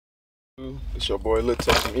It's your boy Lil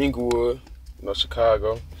Tech from Englewood,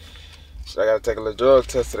 Chicago. So I gotta take a little drug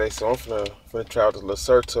test today, so I'm finna try out this little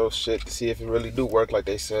Certo shit to see if it really do work like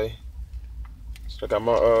they say. So I got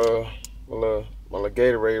my little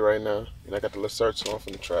Gatorade right now, and I got the little Certo. I'm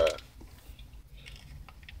finna try it.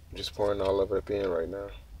 I'm just pouring all of it in right now.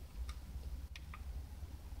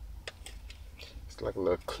 It's like a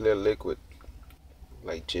little clear liquid,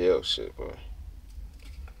 like gel shit, but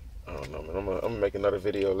I don't know, man. I'm gonna make another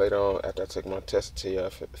video later on after I take my test to tell you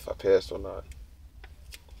if I passed or not.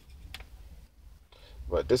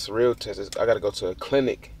 But this real test is I gotta go to a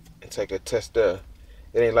clinic and take a test there.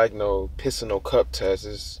 It ain't like no piss in no cup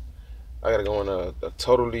test. I gotta go in a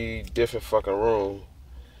totally different fucking room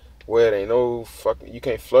where it ain't no fucking. You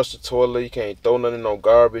can't flush the toilet. You can't throw nothing in no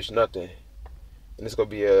garbage, nothing. And it's gonna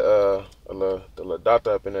be the little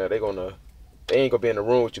doctor up in there. They ain't gonna be in the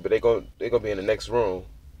room with you, but they gonna be in the next room.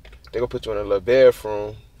 They gonna put you in a little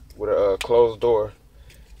bathroom with a closed door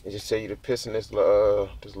and just tell you to piss in this little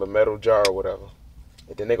metal jar or whatever.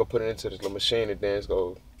 And then they gonna put it into this little machine, and then it's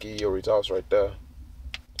gonna give you your results right there.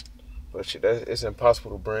 But shit, it's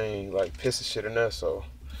impossible to bring like piss and shit in there, so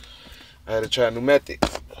I had to try a new method.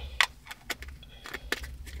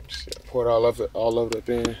 See, I poured all of it up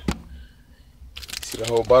in. See, the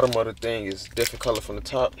whole bottom of the thing is different color from the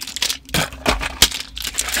top.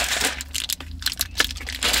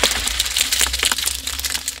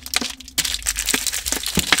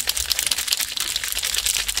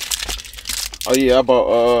 Oh yeah, I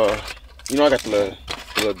bought I got the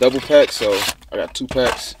little double pack, so I got 2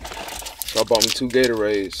 packs. So I bought me 2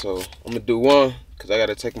 Gatorades. So I'm gonna do one because I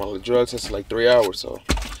gotta take my little drug test in like 3 hours. So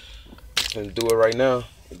I'm gonna do it right now,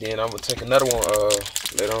 and then I'm gonna take another one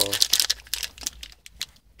later on.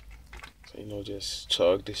 So just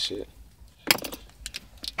chug this shit.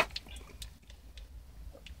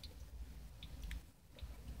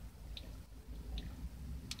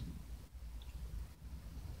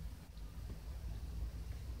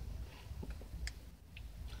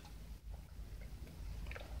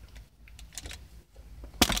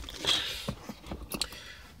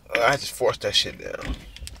 I just forced that shit down.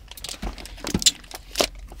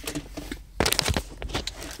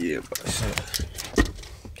 Yeah, but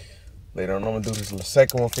later on I'm gonna do this little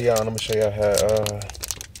second one for y'all, and I'm gonna show y'all how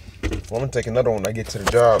I'm gonna take another one when I get to the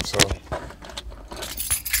job, so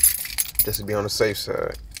this will be on the safe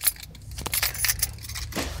side.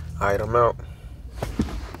 Alright, I'm out.